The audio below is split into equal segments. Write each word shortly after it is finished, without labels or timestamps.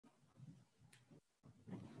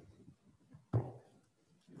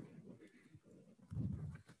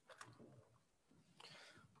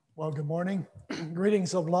Well, good morning.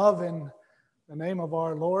 Greetings of love in the name of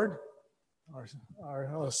our Lord,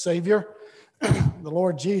 our Savior, the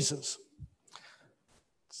Lord Jesus.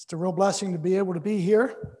 It's a real blessing to be able to be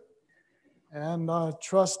here, and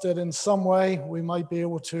trust that in some way we might be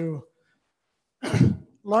able to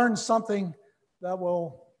learn something that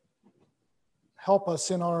will help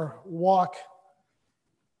us in our walk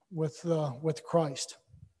with Christ.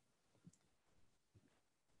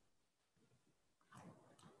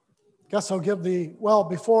 Guess I'll give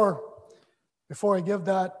before I give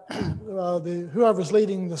that, whoever's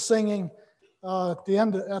leading the singing at the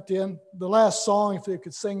end, the last song, if you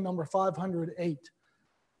could sing number 508.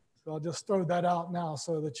 So I'll just throw that out now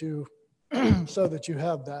so that you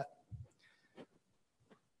have that.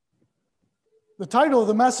 The title of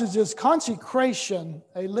the message is Consecration,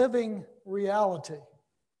 a Living Reality.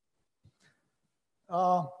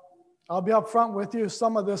 I'll be up front with you.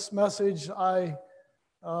 Some of this message I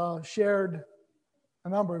shared a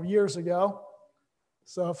number of years ago.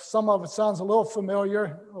 So if some of it sounds a little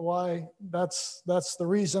familiar, why that's the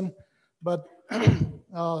reason. But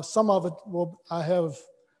some of it I have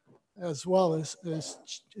as well as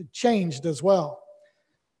changed as well.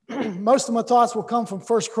 Most of my thoughts will come from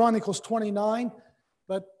 1 Chronicles 29,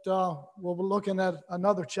 but we'll be looking at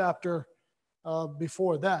another chapter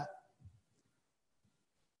before that.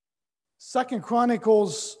 1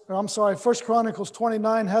 Chronicles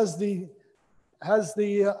 29 has the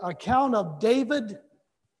account of David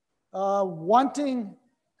wanting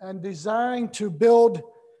and desiring to build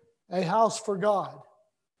a house for God,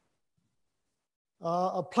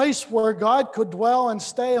 a place where God could dwell and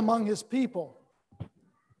stay among his people.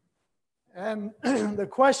 And the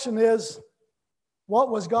question is,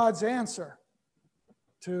 what was God's answer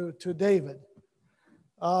to David?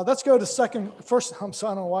 Let's go to I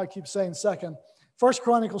don't know why I keep saying second. 1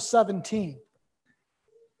 Chronicles 17.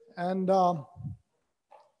 And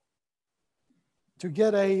to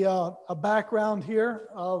get a background here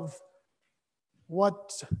of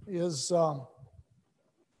what is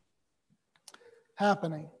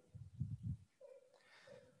happening.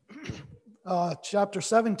 Chapter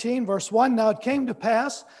 17, verse 1. Now it came to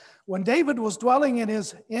pass, when David was dwelling in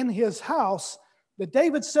his house, that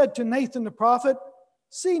David said to Nathan the prophet,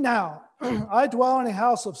 "See now, I dwell in a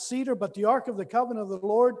house of cedar, but the ark of the covenant of the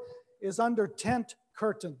Lord is under tent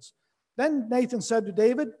curtains." Then Nathan said to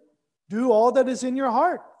David, "Do all that is in your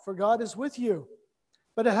heart, for God is with you."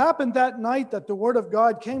 But it happened that night that the word of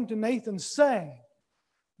God came to Nathan, saying,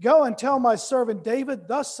 "Go and tell my servant David,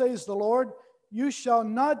 thus says the Lord, you shall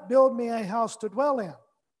not build me a house to dwell in.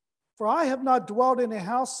 For I have not dwelt in a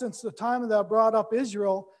house since the time that I brought up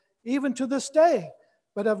Israel, even to this day,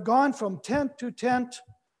 but have gone from tent to tent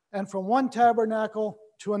and from one tabernacle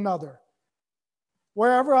to another.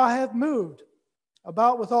 Wherever I have moved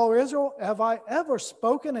about with all Israel, have I ever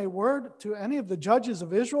spoken a word to any of the judges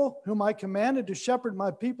of Israel, whom I commanded to shepherd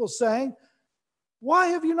my people, saying, why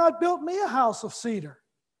have you not built me a house of cedar?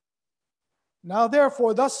 Now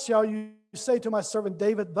therefore, thus shall you say to my servant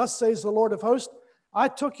David, thus says the Lord of hosts, I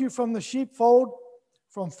took you from the sheepfold,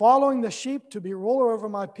 from following the sheep, to be ruler over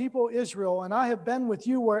my people Israel, and I have been with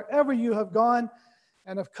you wherever you have gone,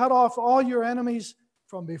 and have cut off all your enemies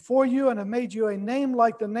from before you, and have made you a name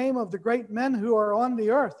like the name of the great men who are on the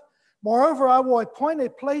earth. Moreover, I will appoint a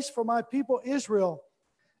place for my people Israel,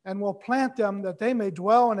 and will plant them, that they may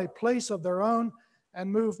dwell in a place of their own,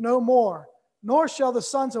 and move no more. Nor shall the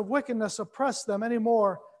sons of wickedness oppress them any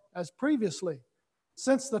more as previously.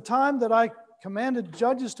 Since the time that I commanded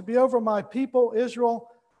judges to be over my people Israel,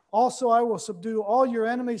 also I will subdue all your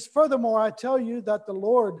enemies. Furthermore, I tell you that the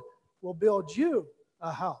Lord will build you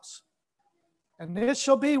a house. And it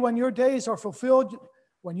shall be when your days are fulfilled,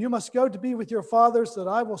 when you must go to be with your fathers, that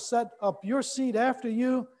I will set up your seed after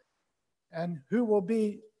you, and who will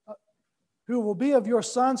be of your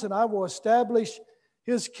sons, and I will establish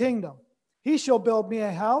his kingdom. He shall build me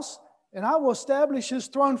a house, and I will establish his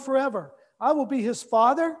throne forever. I will be his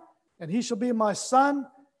father, and he shall be my son,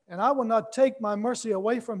 and I will not take my mercy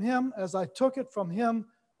away from him, as I took it from him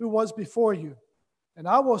who was before you. And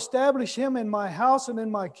I will establish him in my house and in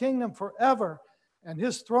my kingdom forever, and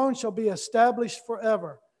his throne shall be established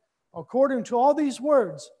forever. According to all these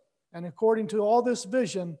words, and according to all this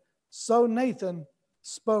vision, so Nathan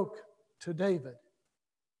spoke to David.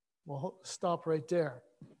 We'll stop right there.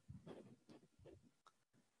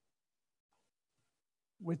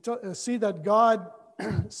 We see that God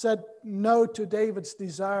said no to David's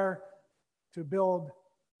desire to build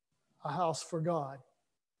a house for God.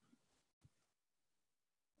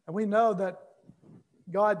 And we know that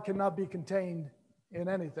God cannot be contained in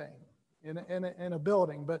anything, in a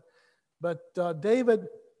building. But David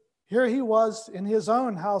here he was in his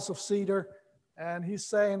own house of cedar, and he's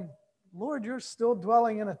saying, Lord, you're still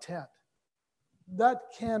dwelling in a tent. That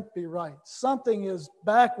can't be right. Something is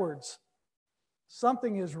backwards.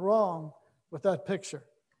 Something is wrong with that picture.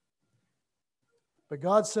 But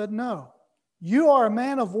God said, no, you are a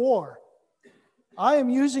man of war. I am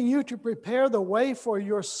using you to prepare the way for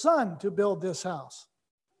your son to build this house.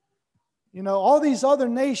 You know, all these other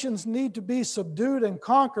nations need to be subdued and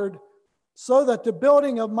conquered so that the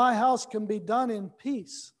building of my house can be done in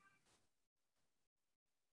peace.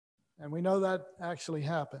 And we know that actually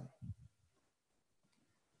happened.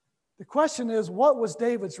 The question is, what was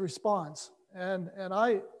David's response? And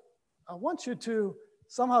I want you to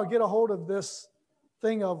somehow get a hold of this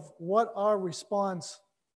thing of what our response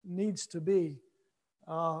needs to be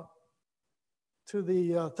to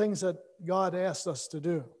the things that God asked us to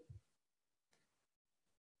do.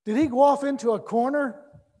 Did he go off into a corner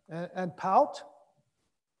and pout?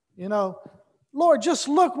 You know, Lord, just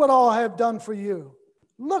look what all I have done for you.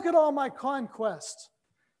 Look at all my conquests,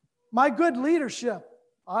 my good leadership.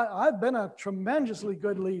 I've been a tremendously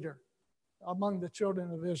good leader among the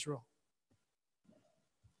children of Israel.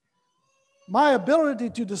 My ability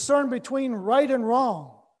to discern between right and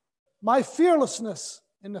wrong, my fearlessness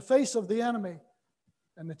in the face of the enemy.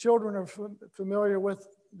 And the children are familiar with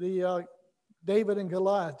the David and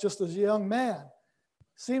Goliath, just as a young man,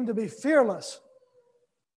 seemed to be fearless.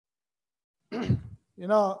 You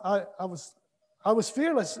know, I was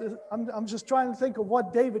fearless. I'm just trying to think of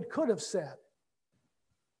what David could have said.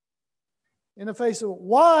 In the face of,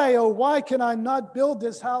 why, oh, why can I not build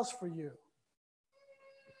this house for you?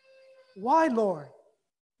 Why, Lord?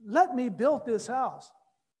 Let me build this house.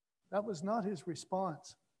 That was not his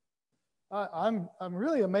response. I'm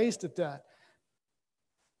really amazed at that.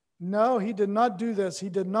 No, he did not do this. He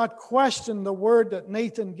did not question the word that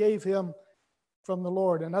Nathan gave him from the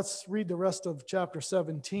Lord. And let's read the rest of chapter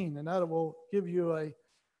 17, and that will give you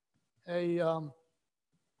a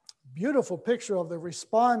beautiful picture of the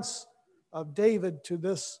response of David to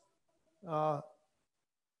this, to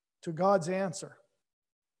God's answer.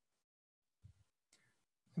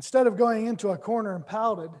 Instead of going into a corner and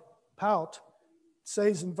pout, it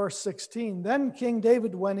says in verse 16, then King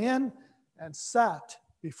David went in and sat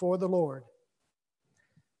before the Lord.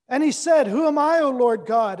 And he said, who am I, O Lord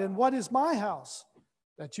God, and what is my house,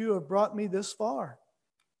 that you have brought me this far?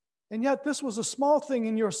 And yet this was a small thing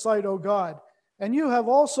in your sight, O God, and you have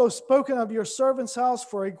also spoken of your servant's house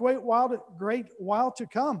for a great while to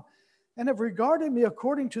come, and have regarded me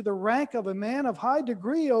according to the rank of a man of high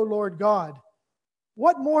degree, O Lord God.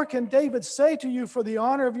 What more can David say to you for the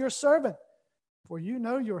honor of your servant? For you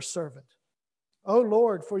know your servant. O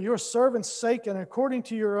Lord, for your servant's sake and according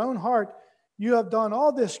to your own heart, you have done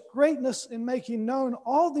all this greatness in making known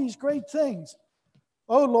all these great things.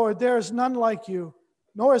 O Lord, there is none like you,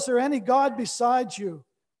 nor is there any God besides you,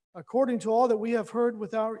 according to all that we have heard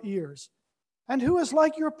with our ears. And who is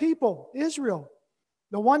like your people, Israel,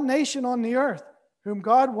 the one nation on the earth, whom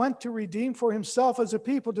God went to redeem for himself as a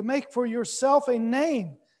people, to make for yourself a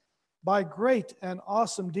name by great and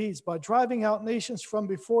awesome deeds, by driving out nations from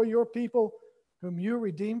before your people, whom you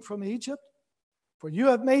redeemed from Egypt? For you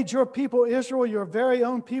have made your people Israel your very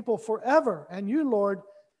own people forever, and you, Lord,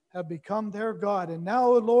 have become their God. And now,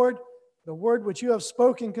 O Lord, the word which you have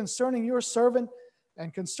spoken concerning your servant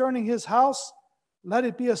and concerning his house, let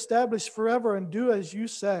it be established forever, and do as you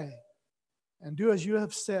say, and do as you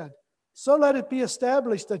have said. So let it be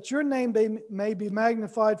established that your name may be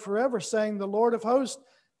magnified forever, saying, the Lord of hosts,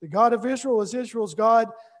 the God of Israel is Israel's God,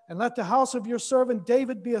 and let the house of your servant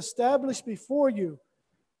David be established before you.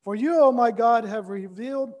 For you, O my God, have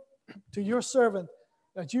revealed to your servant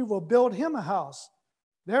that you will build him a house.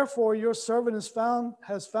 Therefore your servant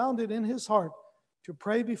has found it in his heart to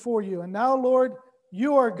pray before you. And now, Lord,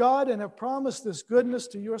 you are God and have promised this goodness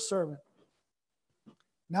to your servant.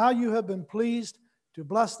 Now you have been pleased to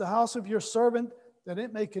bless the house of your servant, that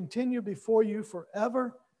it may continue before you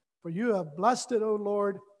forever. For you have blessed it, O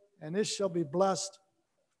Lord, and it shall be blessed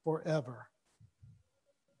forever.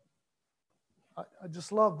 I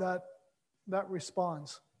just love that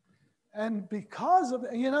response. And because of,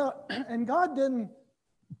 and God didn't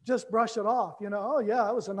just brush it off, oh yeah,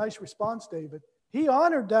 that was a nice response, David. He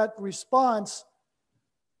honored that response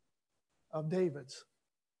of David's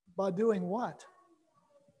by doing what?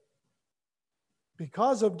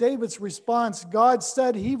 Because of David's response, God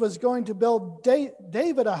said he was going to build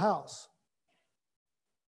David a house.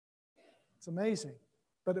 It's amazing.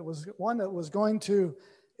 But it was one that was going to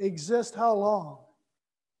exist how long?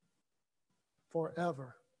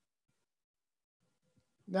 Forever.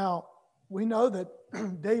 Now, we know that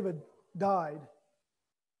David died.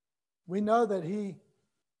 we know that he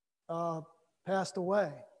passed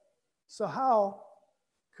away. So how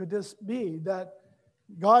could this be that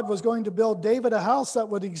God was going to build David a house that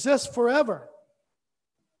would exist forever?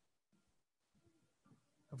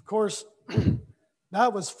 Of course,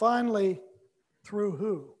 that was finally through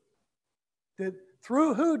who?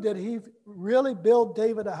 Through who did he really build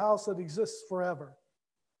David a house that exists forever?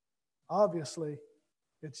 Obviously,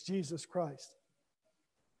 it's Jesus Christ.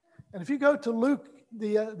 And if you go to Luke,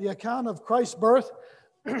 the account of Christ's birth,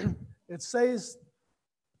 it says,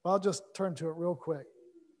 well, I'll just turn to it real quick.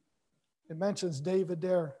 It mentions David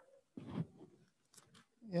there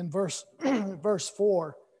in verse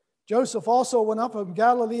 4. Joseph also went up from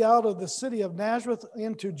Galilee out of the city of Nazareth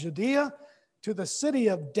into Judea to the city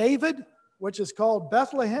of David, which is called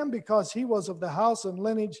Bethlehem, because he was of the house and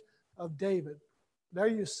lineage of David. There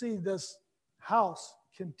you see this house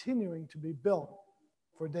continuing to be built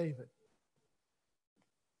for David.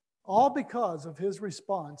 All because of his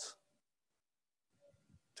response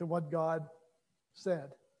to what God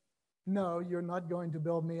said. No, you're not going to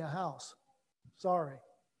build me a house. Sorry.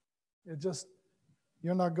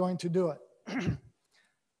 You're not going to do it.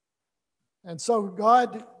 And so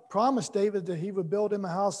God promised David that he would build him a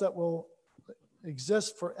house that will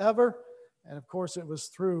exist forever. And of course, it was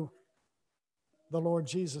through the Lord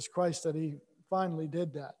Jesus Christ that he finally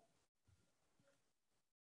did that.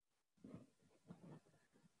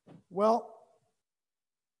 Well,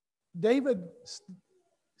 David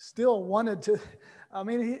still wanted to,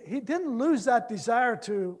 he didn't lose that desire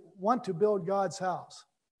to want to build God's house.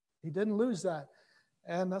 He didn't lose that.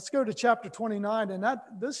 And let's go to chapter 29. And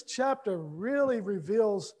this chapter really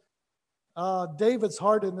reveals David's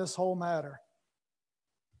heart in this whole matter.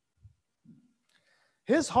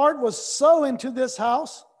 His heart was so into this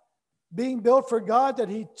house being built for God that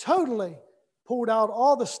he totally pulled out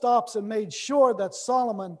all the stops and made sure that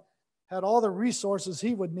Solomon had all the resources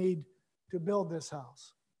he would need to build this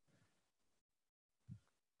house.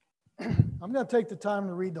 I'm going to take the time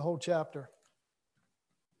to read the whole chapter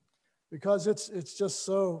because it's just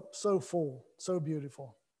so full, so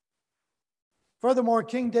beautiful. Furthermore,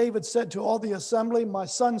 King David said to all the assembly, "My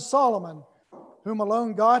son Solomon, whom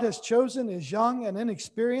alone God has chosen, is young and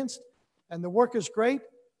inexperienced, and the work is great,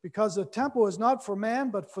 because the temple is not for man,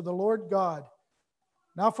 but for the Lord God.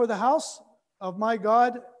 Now for the house of my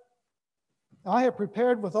God, I have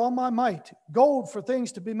prepared with all my might gold for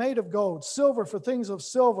things to be made of gold, silver for things of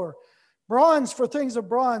silver, bronze for things of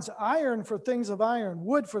bronze, iron for things of iron,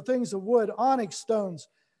 wood for things of wood, onyx stones,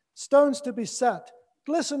 stones to be set,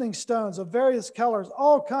 glistening stones of various colors,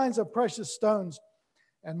 all kinds of precious stones,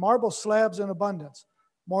 and marble slabs in abundance.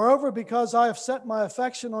 Moreover, because I have set my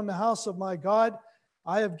affection on the house of my God,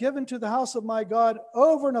 I have given to the house of my God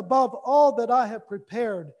over and above all that I have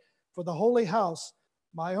prepared for the holy house,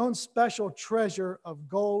 my own special treasure of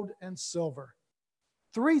gold and silver.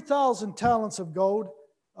 3,000 talents of gold,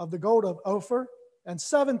 of the gold of Ophir, and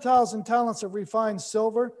 7,000 talents of refined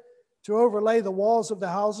silver to overlay the walls of the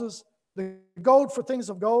houses, the gold for things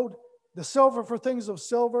of gold, the silver for things of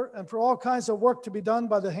silver, and for all kinds of work to be done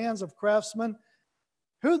by the hands of craftsmen.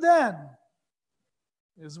 Who then,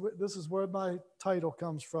 this is where my title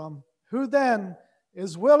comes from, who then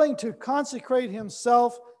is willing to consecrate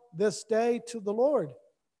himself this day to the Lord?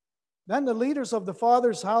 Then the leaders of the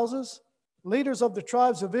fathers' houses, leaders of the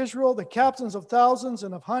tribes of Israel, the captains of thousands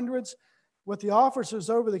and of hundreds, with the officers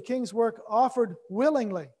over the king's work, offered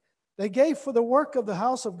willingly. They gave for the work of the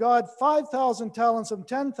house of God 5,000 talents and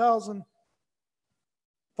 10,000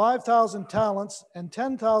 talents and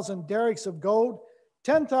 10,000 derricks of gold,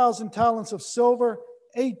 10,000 talents of silver,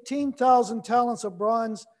 18,000 talents of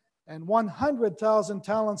bronze, and 100,000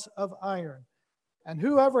 talents of iron. And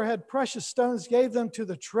whoever had precious stones gave them to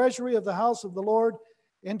the treasury of the house of the Lord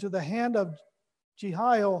into the hand of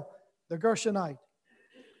Jehiel the Gershonite.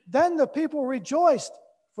 Then the people rejoiced,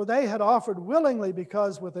 for they had offered willingly,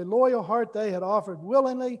 because with a loyal heart they had offered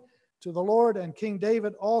willingly to the Lord, and King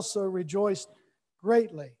David also rejoiced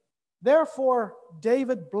greatly. Therefore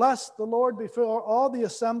David blessed the Lord before all the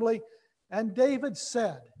assembly, and David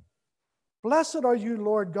said, "Blessed are you,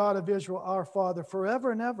 Lord God of Israel, our Father,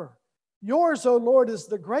 forever and ever. Yours, O Lord, is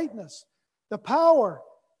the greatness, the power,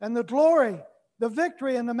 and the glory, the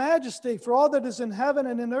victory and the majesty, for all that is in heaven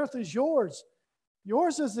and in earth is yours.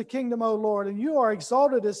 Yours is the kingdom, O Lord, and you are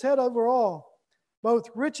exalted as head over all.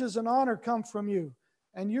 Both riches and honor come from you,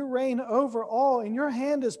 and you reign over all. In your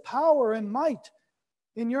hand is power and might.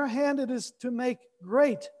 In your hand it is to make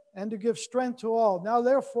great and to give strength to all. Now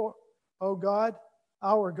therefore, O God,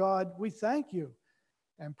 our God, we thank you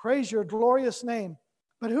and praise your glorious name.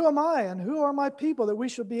 But who am I and who are my people that we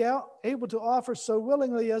should be able to offer so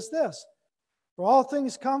willingly as this? For all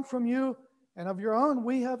things come from you, and of your own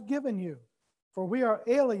we have given you. For we are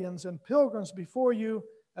aliens and pilgrims before you,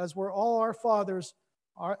 as were all our fathers.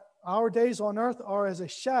 Our days on earth are as a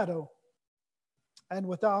shadow and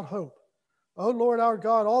without hope. O Lord our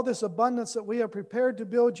God, all this abundance that we have prepared to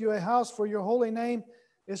build you a house for your holy name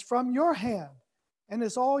is from your hand and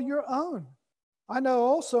is all your own. I know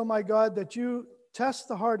also, my God, that you test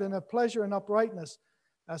the heart and have pleasure in uprightness.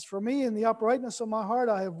 As for me, in the uprightness of my heart,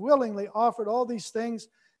 I have willingly offered all these things,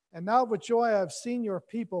 and now with joy I have seen your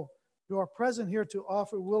people who are present here to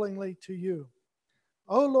offer willingly to you.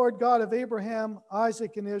 O Lord God of Abraham,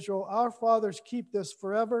 Isaac, and Israel, our fathers keep this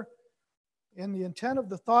forever in the intent of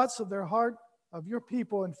the thoughts of their heart of your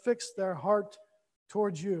people, and fix their heart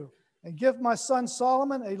towards you. And give my son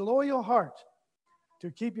Solomon a loyal heart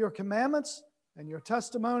to keep your commandments and your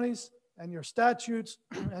testimonies and your statutes,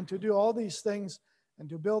 and to do all these things, and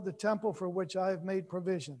to build the temple for which I have made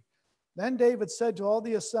provision. Then David said to all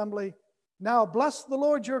the assembly, now bless the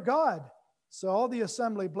Lord your God. So all the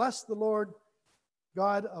assembly blessed the Lord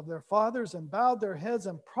God of their fathers, and bowed their heads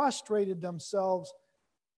and prostrated themselves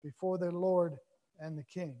before their Lord and the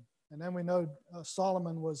king. And then we know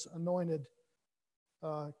Solomon was anointed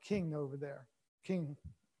king over there, king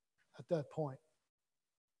at that point.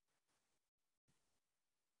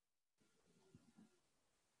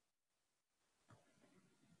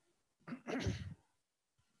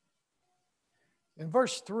 In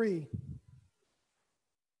verse 3,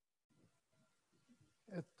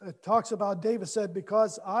 it talks about, David said,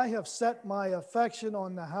 because I have set my affection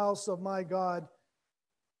on the house of my God,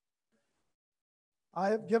 I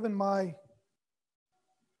have given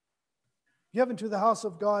to the house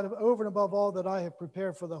of God over and above all that I have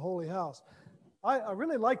prepared for the holy house. I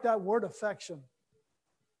really like that word affection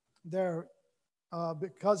there,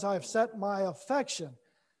 because I have set my affection.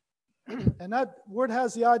 And that word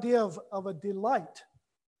has the idea of a delight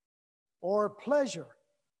or pleasure.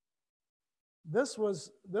 This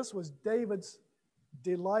was David's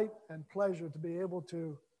delight and pleasure to be able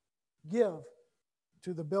to give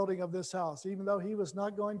to the building of this house, even though he was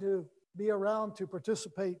not going to be around to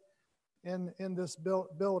participate in this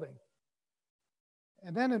building.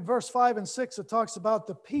 And then in verse 5 and 6, it talks about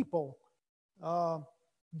the people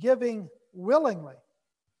giving willingly.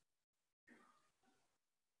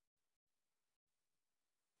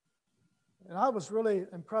 And I was really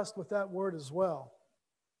impressed with that word as well.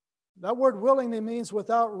 That word willingly means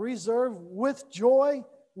without reserve, with joy,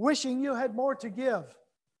 wishing you had more to give.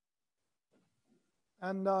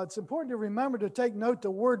 And it's important to remember to take note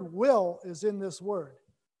the word will is in this word.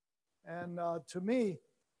 And to me,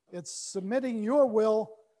 it's submitting your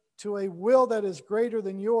will to a will that is greater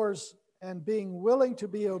than yours, and being willing to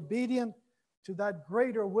be obedient to that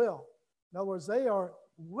greater will. In other words, they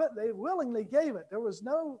willingly gave it. There was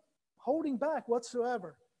no holding back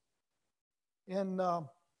whatsoever in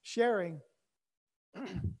sharing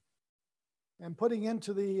and putting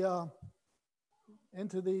into the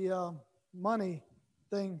money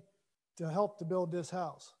thing to help to build this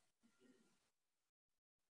house.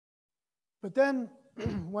 But then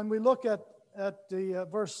when we look at the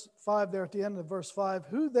verse 5 there, at the end of verse 5,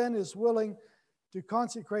 who then is willing to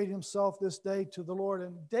consecrate himself this day to the Lord?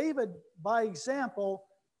 And David, by example,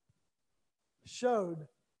 showed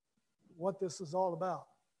what this is all about,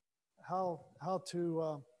 how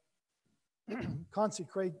to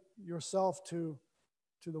consecrate yourself to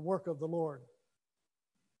the work of the Lord.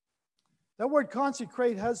 That word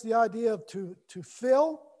consecrate has the idea of to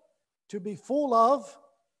fill, to be full of.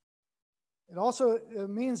 It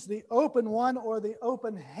means the open one or the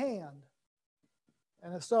open hand.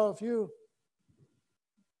 And so if you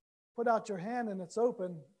put out your hand and it's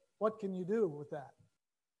open, what can you do with that?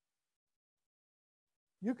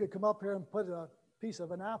 You could come up here and put a piece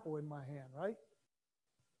of an apple in my hand, right?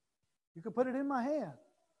 You could put it in my hand.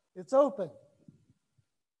 It's open.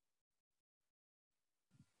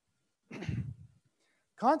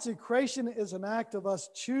 Consecration is an act of us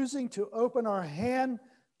choosing to open our hand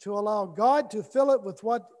to allow God to fill it with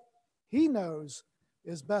what He knows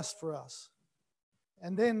is best for us.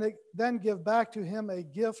 And then give back to Him a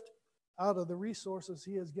gift out of the resources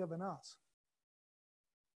He has given us.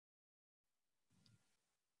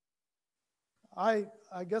 I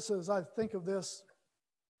guess as I think of this,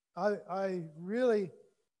 I really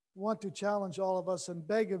want to challenge all of us and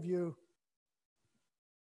beg of you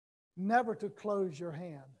never to close your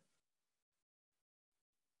hand.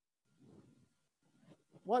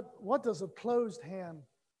 What does a closed hand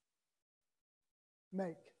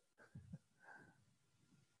make?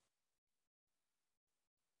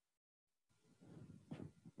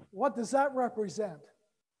 What does that represent?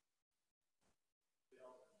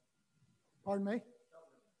 Pardon me?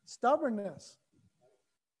 Stubbornness.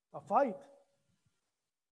 A fight.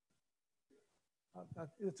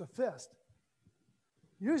 It's a fist.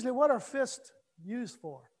 Usually what are fists used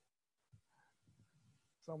for?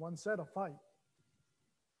 Someone said a fight.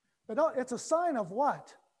 But it's a sign of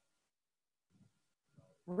what?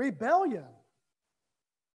 Rebellion.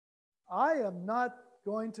 I am not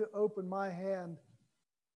going to open my hand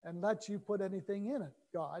and let you put anything in it,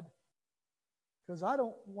 God, because I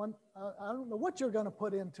don't know what you're going to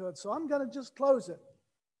put into it, so I'm going to just close it.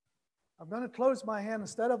 I'm going to close my hand.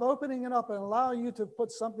 Instead of opening it up and allowing you to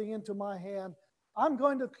put something into my hand, I'm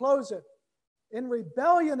going to close it in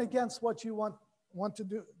rebellion against what you want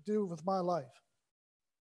to do with my life.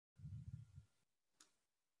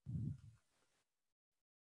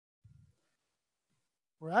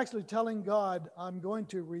 We're actually telling God, I'm going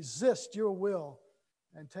to resist your will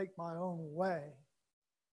and take my own way.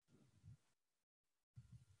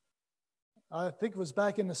 I think it was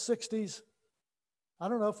back in the 60s. I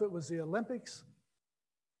don't know if it was the Olympics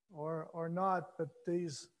or not, but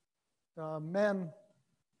these men,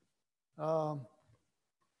 I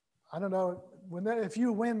don't know, if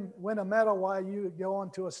you win a medal while you go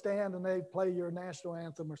onto a stand and they play your national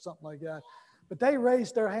anthem or something like that, but they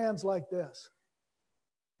raised their hands like this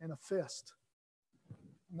in a fist.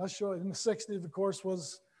 I'm not sure. In the 60s, of course,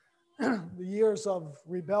 was the years of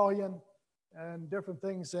rebellion and different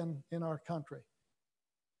things in our country.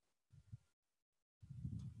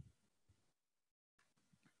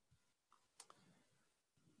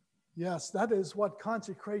 Yes, that is what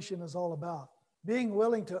consecration is all about. Being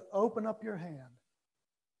willing to open up your hand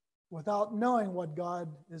without knowing what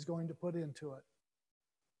God is going to put into it.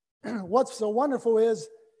 What's so wonderful is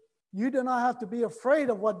you do not have to be afraid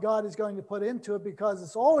of what God is going to put into it, because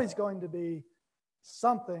it's always going to be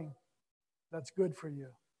something that's good for you.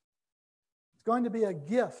 It's going to be a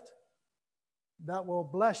gift that will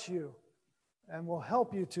bless you and will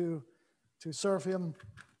help you to serve Him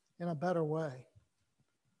in a better way.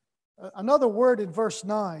 Another word in verse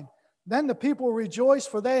 9. Then the people rejoiced,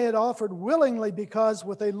 for they had offered willingly, because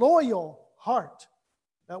with a loyal heart.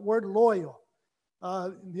 That word loyal.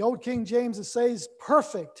 In the old King James it says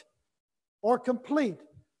perfect or complete,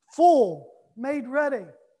 full, made ready.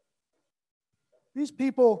 These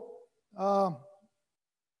people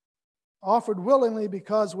offered willingly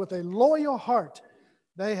because with a loyal heart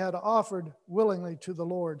they had offered willingly to the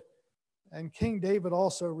Lord. And King David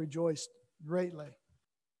also rejoiced greatly.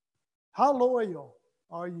 How loyal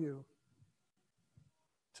are you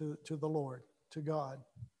to the Lord, to God?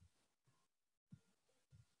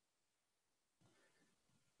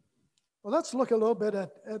 Well, let's look a little bit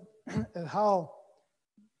at how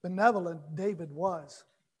benevolent David was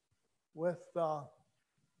with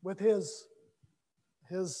his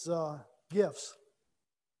gifts.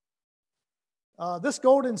 This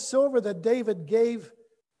gold and silver that David gave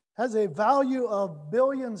has a value of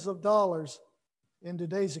billions of dollars in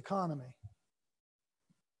today's economy.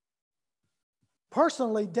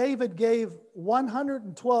 Personally, David gave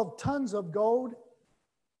 112 tons of gold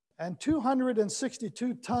and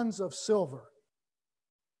 262 tons of silver.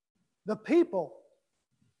 The people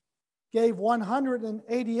gave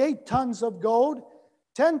 188 tons of gold,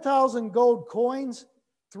 10,000 gold coins,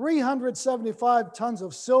 375 tons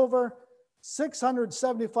of silver,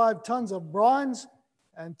 675 tons of bronze,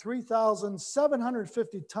 and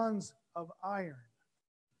 3,750 tons of iron.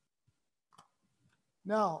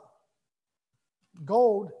 Now,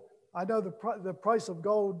 gold, I know the price of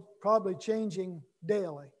gold probably changing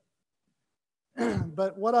daily.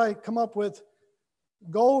 But what I come up with,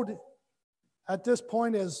 gold at this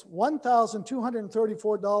point is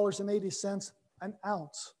 $1,234.80 an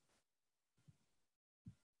ounce.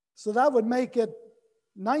 So that would make it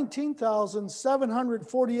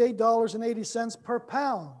 $19,748.80 per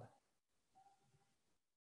pound,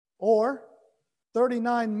 or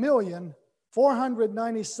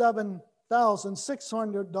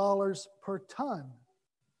 $39,497,600 per ton.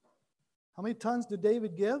 How many tons did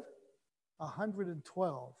David give?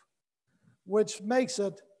 112, which makes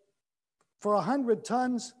it, for 100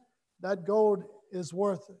 tons, that gold is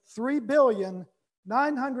worth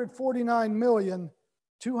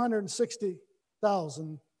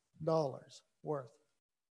 $3,949,260,000 worth.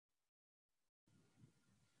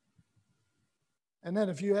 And then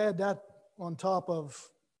if you add that on top of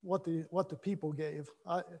what the people gave,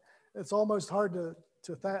 it's almost hard to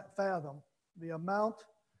fathom the amount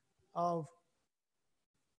of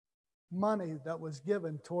money that was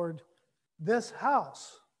given toward this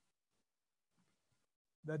house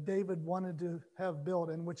that David wanted to have built,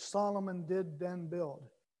 and which Solomon did then build.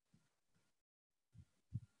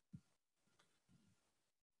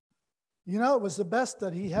 You know, it was the best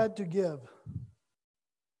that he had to give.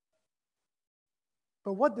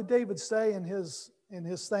 But what did David say in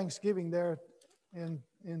his thanksgiving there in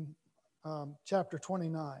chapter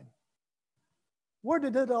 29? Where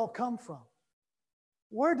did it all come from?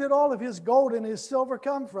 Where did all of his gold and his silver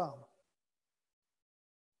come from?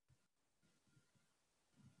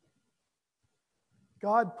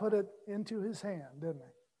 God put it into his hand, didn't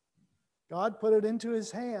he? God put it into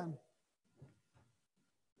his hand.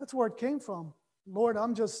 That's where it came from. Lord,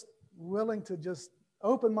 I'm just willing to just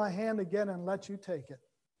open my hand again and let you take it.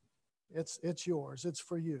 It's yours. It's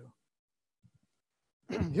for you.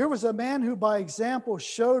 Here was a man who by example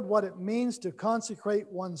showed what it means to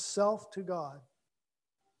consecrate oneself to God.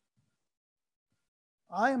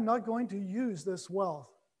 I am not going to use this wealth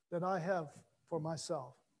that I have for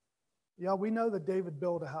myself. Yeah, we know that David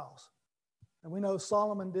built a house. And we know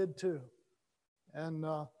Solomon did too. And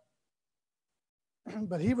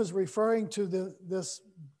but he was referring to this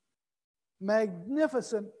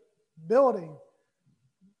magnificent building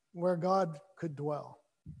where God could dwell.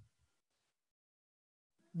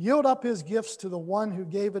 Yield up his gifts to the one who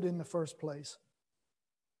gave it in the first place.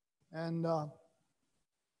 And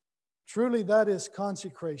truly that is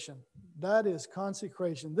consecration. That is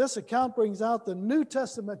consecration. This account brings out the New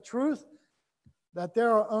Testament truth that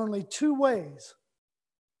there are only two ways: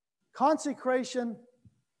 consecration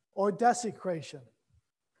or desecration.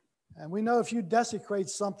 And we know if you desecrate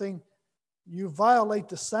something, you violate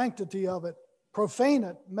the sanctity of it, profane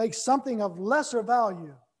it, make something of lesser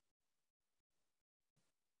value.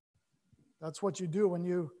 That's what you do when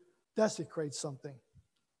you desecrate something.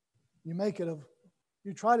 You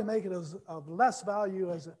try to make it of less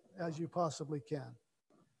value as you possibly can.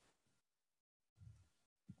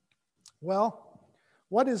 Well,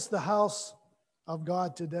 what is the house of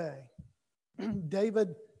God today?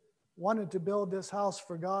 David wanted to build this house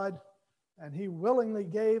for God, and he willingly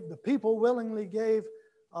gave, the people willingly gave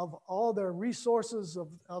of all their resources,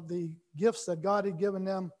 of the gifts that God had given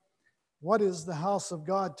them. What is the house of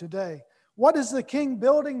God today? What is the king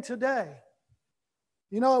building today?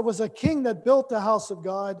 You know, it was a king that built the house of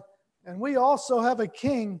God, and we also have a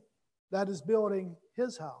king that is building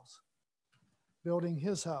his house. Building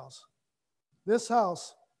his house. This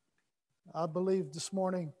house, I believe this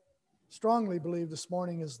morning, strongly believe this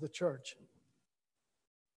morning, is the church.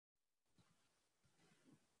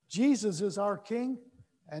 Jesus is our king,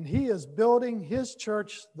 and he is building his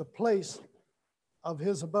church, the place of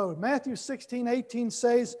his abode. Matthew 16:18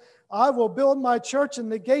 says, I will build my church,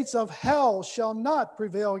 and the gates of hell shall not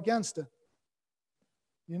prevail against it.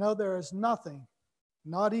 You know, there is nothing,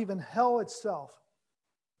 not even hell itself,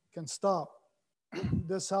 can stop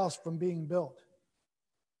this house from being built.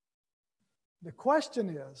 The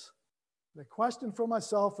question for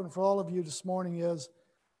myself and for all of you this morning is,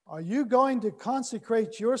 are you going to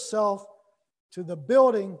consecrate yourself to the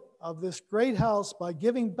building of this great house by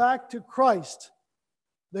giving back to Christ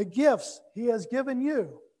the gifts he has given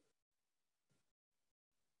you?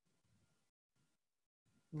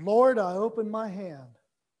 Lord, I open my hand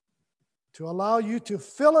to allow you to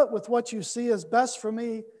fill it with what you see as best for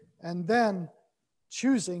me, and then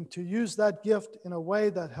choosing to use that gift in a way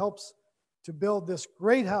that helps to build this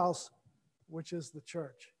great house, which is the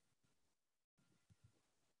church.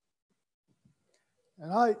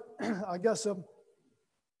 And I guess I'm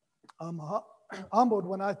humbled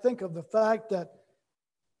when I think of the fact that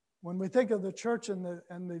when we think of the church and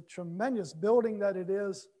the tremendous building that it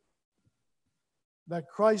is, that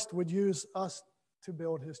Christ would use us to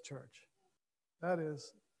build his church. That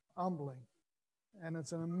is humbling. And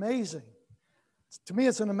it's an amazing, to me,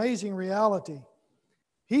 it's an amazing reality.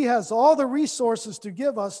 He has all the resources to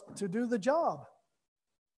give us to do the job.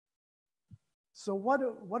 So what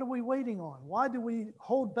are we waiting on? Why do we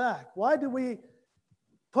hold back? Why do we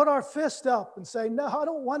put our fist up and say, no, I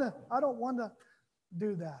don't want to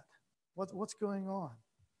do that? What's going on?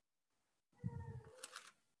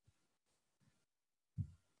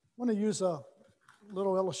 I want to use a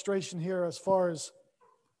little illustration here as far as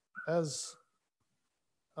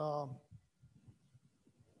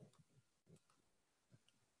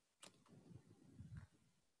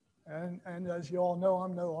and as you all know,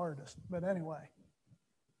 I'm no artist, but anyway.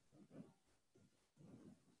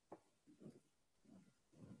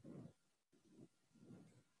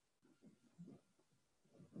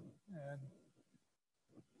 And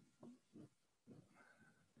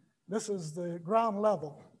this is the ground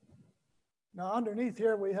level. Now, underneath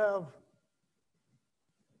here we have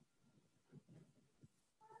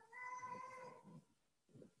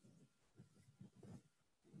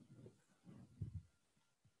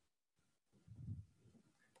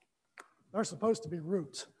they're supposed to be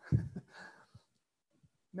roots.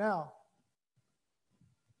 Now,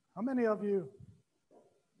 how many of you,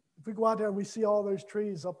 if we go out there, we see all those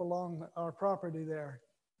trees up along our property there,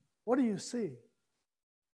 what do you see?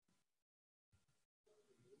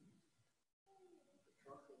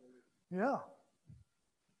 Yeah.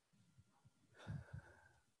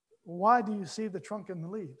 Why do you see the trunk and the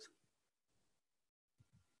leaves?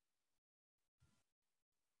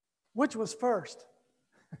 Which was first?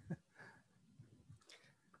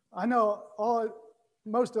 I know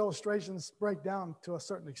most illustrations break down to a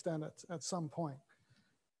certain extent at some point.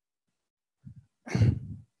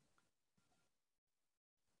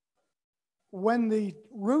 When the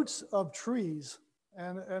roots of trees,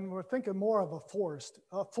 and we're thinking more of a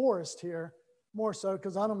forest here, more so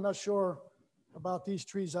because I'm not sure about these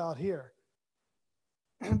trees out here.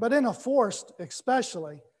 But in a forest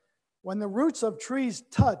especially, when the roots of trees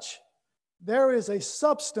touch, there is a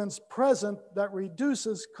substance present that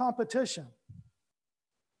reduces competition.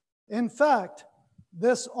 In fact,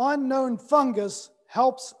 this unknown fungus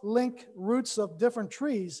helps link roots of different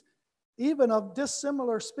trees, even of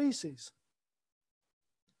dissimilar species.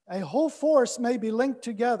 A whole forest may be linked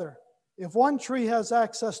together if one tree has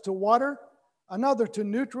access to water, another to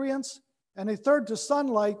nutrients, and a third to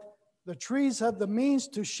sunlight. The trees have the means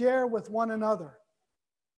to share with one another.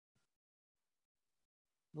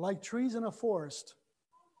 Like trees in a forest,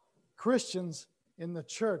 Christians in the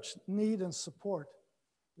church need and support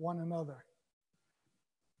one another.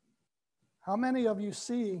 How many of you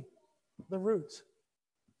see the roots?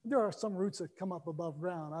 There are some roots that come up above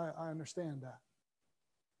ground. I understand that.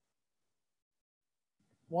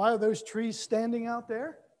 Why are those trees standing out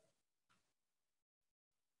there?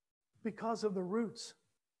 Because of the roots.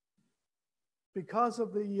 Because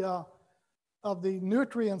of the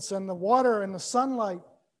nutrients and the water and the sunlight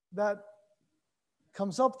that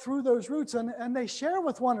comes up through those roots, and they share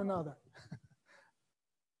with one another.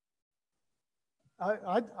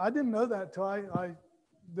 I didn't know that till I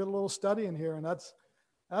did a little study in here, and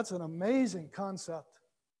that's an amazing concept.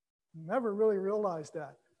 Never really realized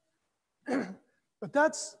that. But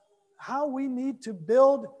that's how we need to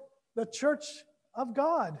build the church of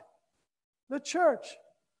God. The church.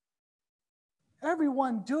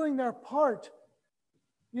 Everyone doing their part,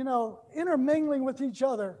 intermingling with each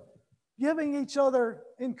other, giving each other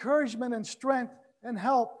encouragement and strength and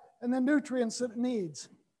help and the nutrients it needs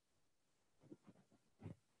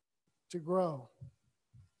to grow.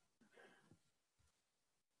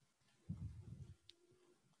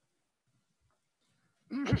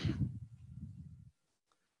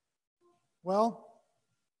 Well,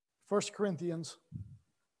 1 Corinthians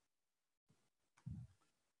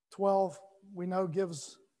 12, we know,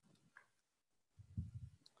 gives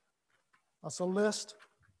us a list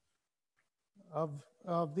of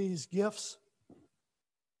these gifts,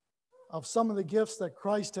 of some of the gifts that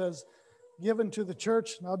Christ has given to the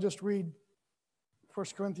church. And I'll just read 1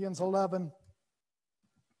 Corinthians 12,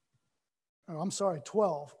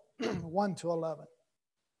 1 to 11.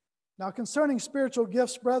 Now, concerning spiritual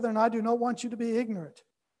gifts, brethren, I do not want you to be ignorant.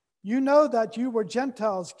 You know that you were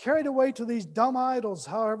Gentiles, carried away to these dumb idols,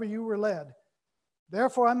 however you were led.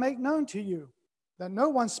 Therefore, I make known to you that no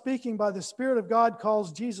one speaking by the Spirit of God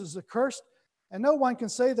calls Jesus accursed, and no one can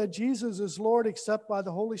say that Jesus is Lord except by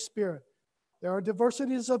the Holy Spirit. There are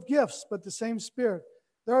diversities of gifts, but the same Spirit.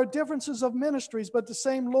 There are differences of ministries, but the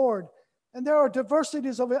same Lord. And there are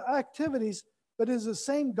diversities of activities, but it is the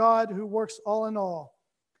same God who works all in all.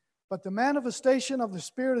 But the manifestation of the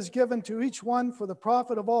Spirit is given to each one for the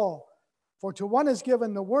profit of all. For to one is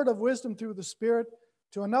given the word of wisdom through the Spirit,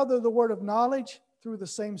 to another the word of knowledge through the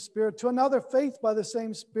same Spirit, to another faith by the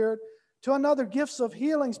same Spirit, to another gifts of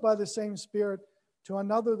healings by the same Spirit, to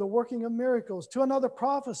another the working of miracles, to another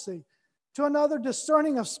prophecy, to another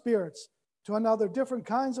discerning of spirits, to another different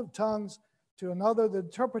kinds of tongues, to another the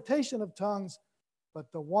interpretation of tongues.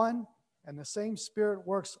 But the one and the same Spirit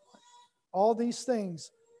works all these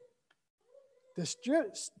things,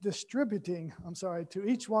 distributing to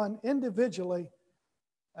each one individually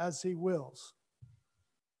as he wills.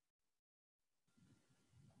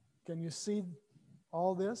 Can you see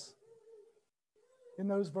all this in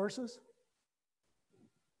those verses?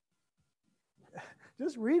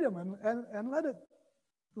 Just read them and let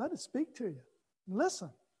it speak to you.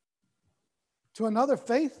 Listen. To another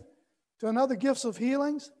faith, to another gifts of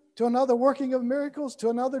healings, to another working of miracles, to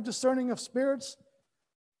another discerning of spirits,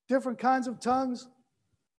 different kinds of tongues,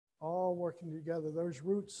 all working together. Those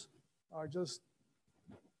roots are just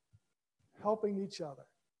helping each other.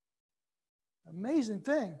 Amazing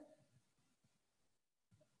thing.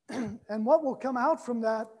 And what will come out from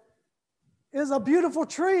that is a beautiful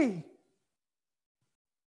tree.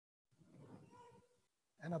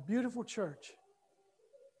 and a beautiful church.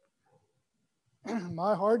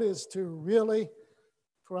 My heart is to really,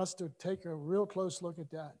 for us to take a real close look at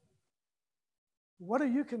that. What are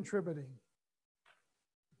you contributing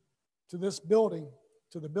to this building,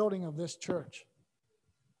 to the building of this church?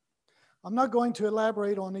 I'm not going to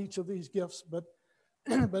elaborate on each of these gifts, but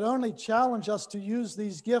only challenge us to use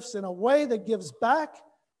these gifts in a way that gives back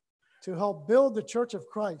to help build the church of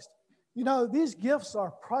Christ. You know, these gifts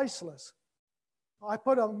are priceless. I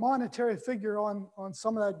put a monetary figure on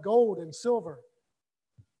some of that gold and silver,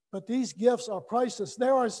 but these gifts are priceless. They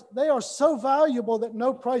are so valuable that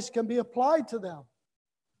no price can be applied to them.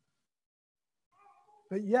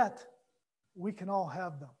 But yet, we can all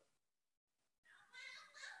have them.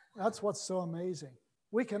 That's what's so amazing.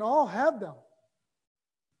 We can all have them.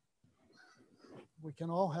 We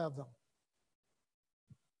can all have them.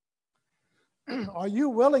 Are you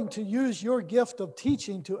willing to use your gift of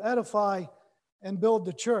teaching to edify and build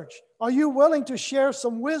the church? Are you willing to share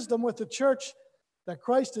some wisdom with the church that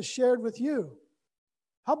Christ has shared with you?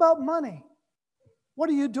 How about money? What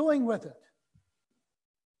are you doing with it?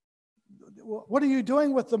 What are you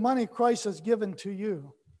doing with the money Christ has given to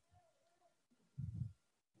you?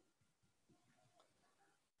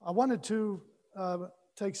 I wanted to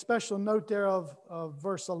take special note there of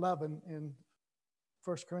verse 11 in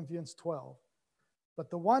 1 Corinthians 12. But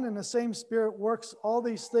the one and the same Spirit works all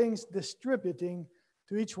these things, distributing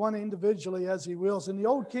to each one individually as he wills. In the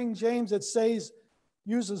Old King James, it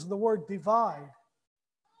uses the word divide.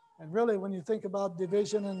 And really, when you think about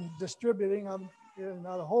division and distributing,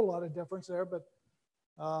 not a whole lot of difference there, but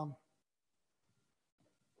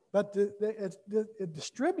it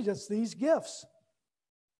distributes these gifts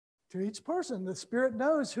to each person. The Spirit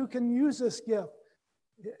knows who can use this gift.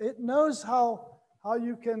 It knows how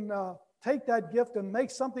you can take that gift and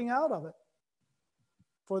make something out of it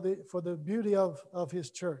for the beauty of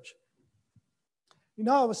His church. You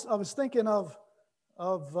know, I was thinking of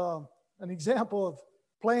an example of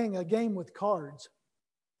playing a game with cards.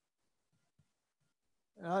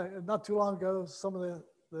 Not too long ago, some of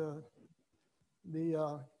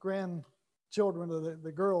the grandchildren of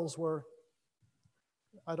the girls were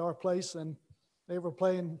at our place, and they were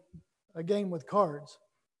playing a game with cards.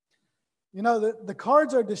 You know, the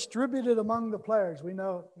cards are distributed among the players. We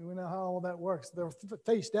know how all that works. They're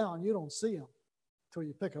face down. You don't see them until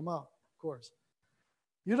you pick them up, of course.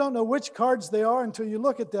 You don't know which cards they are until you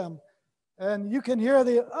look at them. And you can hear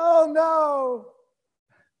the, oh no,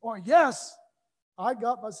 or yes, I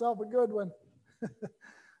got myself a good one.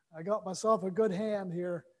 I got myself a good hand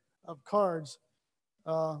here of cards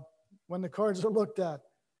when the cards are looked at.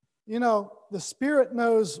 You know, the Spirit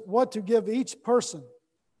knows what to give each person.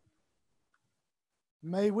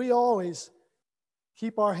 May we always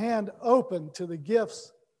keep our hand open to the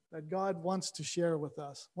gifts that God wants to share with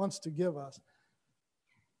us, wants to give us.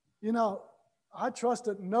 You know, I trust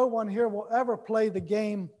that no one here will ever play the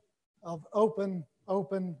game of open,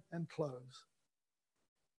 and close.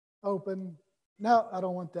 Open. No, I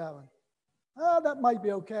don't want that one. Oh, that might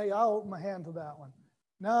be okay. I'll open my hand to that one.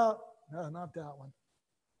 No, not that one.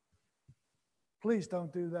 Please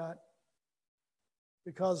don't do that,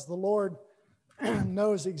 because the Lord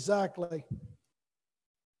knows exactly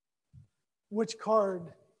which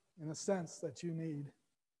card, in a sense, that you need.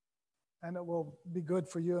 And it will be good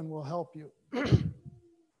for you and will help you.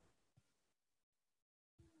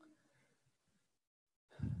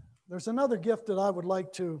 There's another gift that I would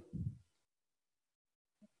like to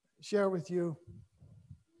share with you.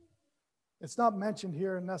 It's not mentioned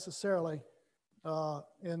here necessarily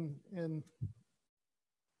in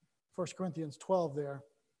 1 Corinthians 12 there.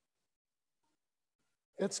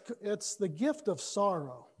 It's the gift of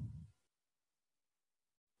sorrow.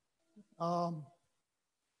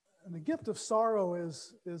 And the gift of sorrow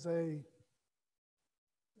is a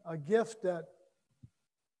gift that,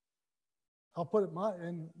 I'll put it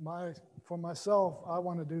for myself, I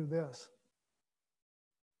want to do this.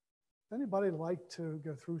 Anybody like to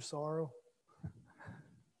go through sorrow?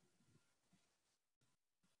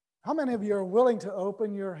 How many of you are willing to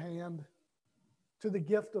open your hand to the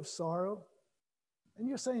gift of sorrow? And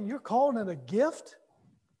you're saying you're calling it a gift?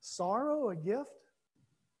 Sorrow, a gift?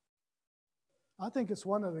 I think it's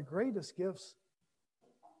one of the greatest gifts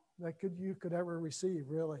that you could ever receive,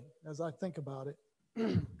 really, as I think about it.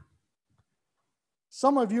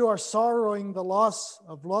 Some of you are sorrowing the loss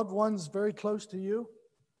of loved ones very close to you.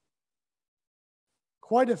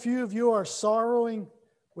 Quite a few of you are sorrowing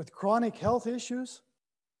with chronic health issues.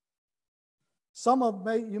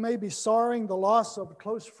 You may be sorrowing the loss of a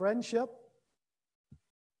close friendship.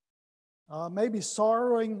 Maybe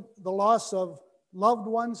sorrowing the loss of loved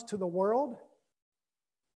ones to the world.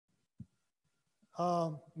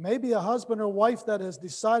 maybe a husband or wife that has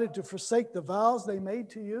decided to forsake the vows they made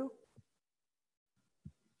to you.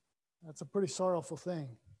 That's a pretty sorrowful thing.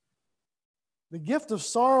 The gift of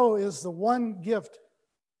sorrow is the one gift,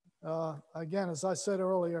 again, as I said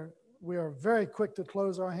earlier, we are very quick to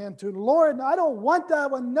close our hand to. Lord, I don't want that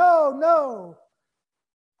one. No.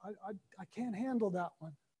 I can't handle that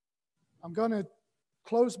one. I'm going to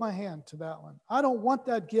close my hand to that one. I don't want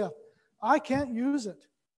that gift. I can't use it.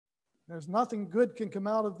 There's nothing good can come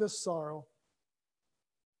out of this sorrow.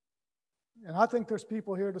 And I think there's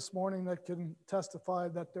people here this morning that can testify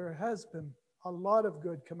that there has been a lot of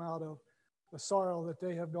good come out of the sorrow that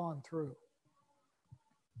they have gone through.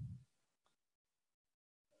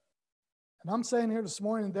 And I'm saying here this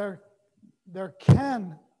morning, there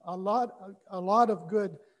can a lot of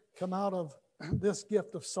good come out of this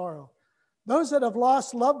gift of sorrow. Those that have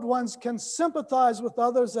lost loved ones can sympathize with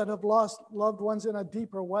others that have lost loved ones in a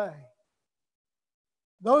deeper way.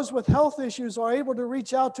 Those with health issues are able to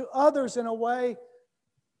reach out to others in a way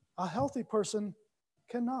a healthy person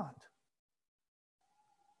cannot.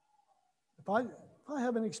 If I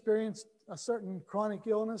haven't experienced a certain chronic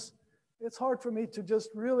illness, it's hard for me to just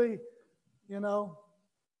really, know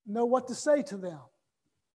what to say to them.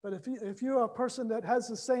 But if you're a person that has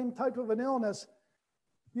the same type of an illness,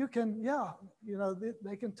 you can,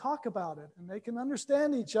 they can talk about it and they can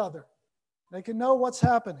understand each other. They can know what's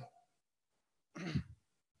happening.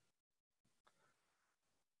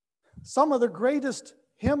 Some of the greatest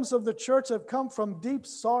hymns of the church have come from deep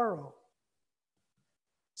sorrow.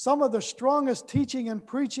 Some of the strongest teaching and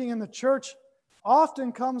preaching in the church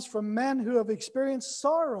often comes from men who have experienced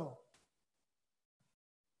sorrow.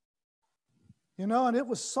 And it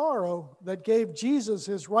was sorrow that gave Jesus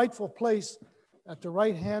his rightful place at the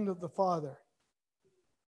right hand of the Father.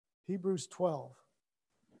 Hebrews 12.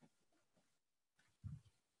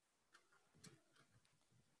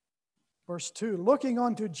 Verse 2, looking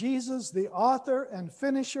unto Jesus, the author and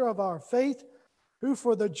finisher of our faith, who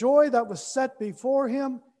for the joy that was set before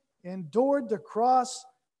him endured the cross,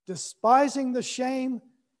 despising the shame,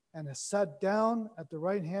 and is sat down at the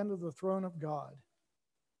right hand of the throne of God.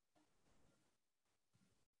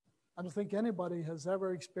 I don't think anybody has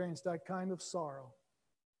ever experienced that kind of sorrow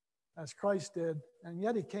as Christ did, and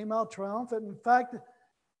yet he came out triumphant. In fact,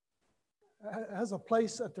 has a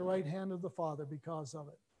place at the right hand of the Father because of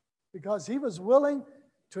it. Because he was willing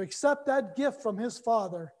to accept that gift from his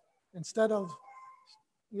Father instead of,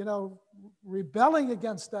 rebelling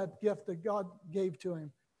against that gift that God gave to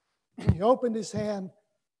him. He opened his hand,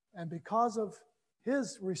 and because of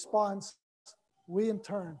his response, we in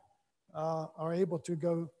turn are able to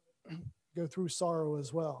go through sorrow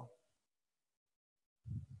as well.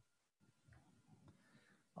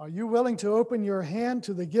 Are you willing to open your hand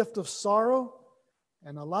to the gift of sorrow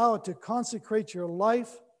and allow it to consecrate your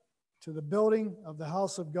life to the building of the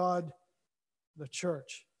house of God, the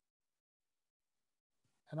church?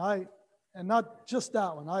 And not just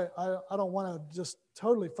that one. I don't want to just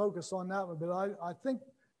totally focus on that one, but I think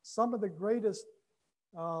some of the greatest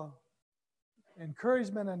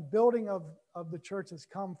encouragement and building of the church has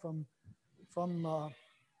come from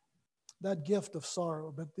that gift of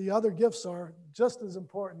sorrow. But the other gifts are just as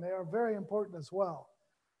important. They are very important as well.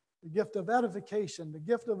 The gift of edification, the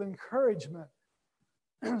gift of encouragement.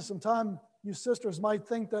 Sometimes you sisters might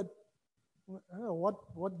think that,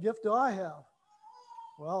 what gift do I have?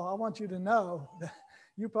 Well, I want you to know that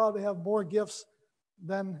you probably have more gifts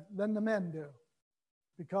than the men do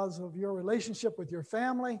because of your relationship with your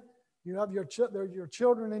family. You have your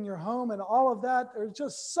children in your home and all of that. There's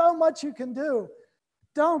just so much you can do.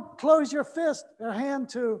 Don't close your fist or hand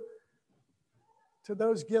to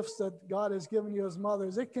those gifts that God has given you as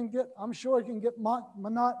mothers. I'm sure it can get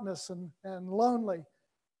monotonous and lonely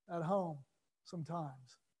at home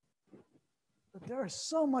sometimes. But there is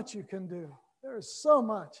so much you can do. There is so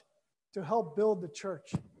much to help build the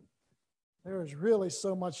church. There is really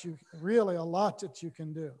so much, really a lot that you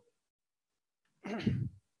can do.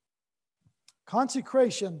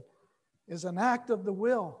 Consecration is an act of the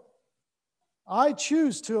will. I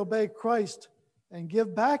choose to obey Christ and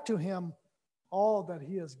give back to him all that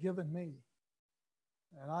he has given me.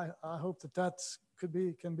 And I hope that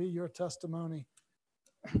can be your testimony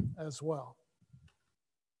as well.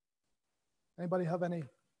 Anybody have anything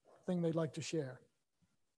they'd like to share?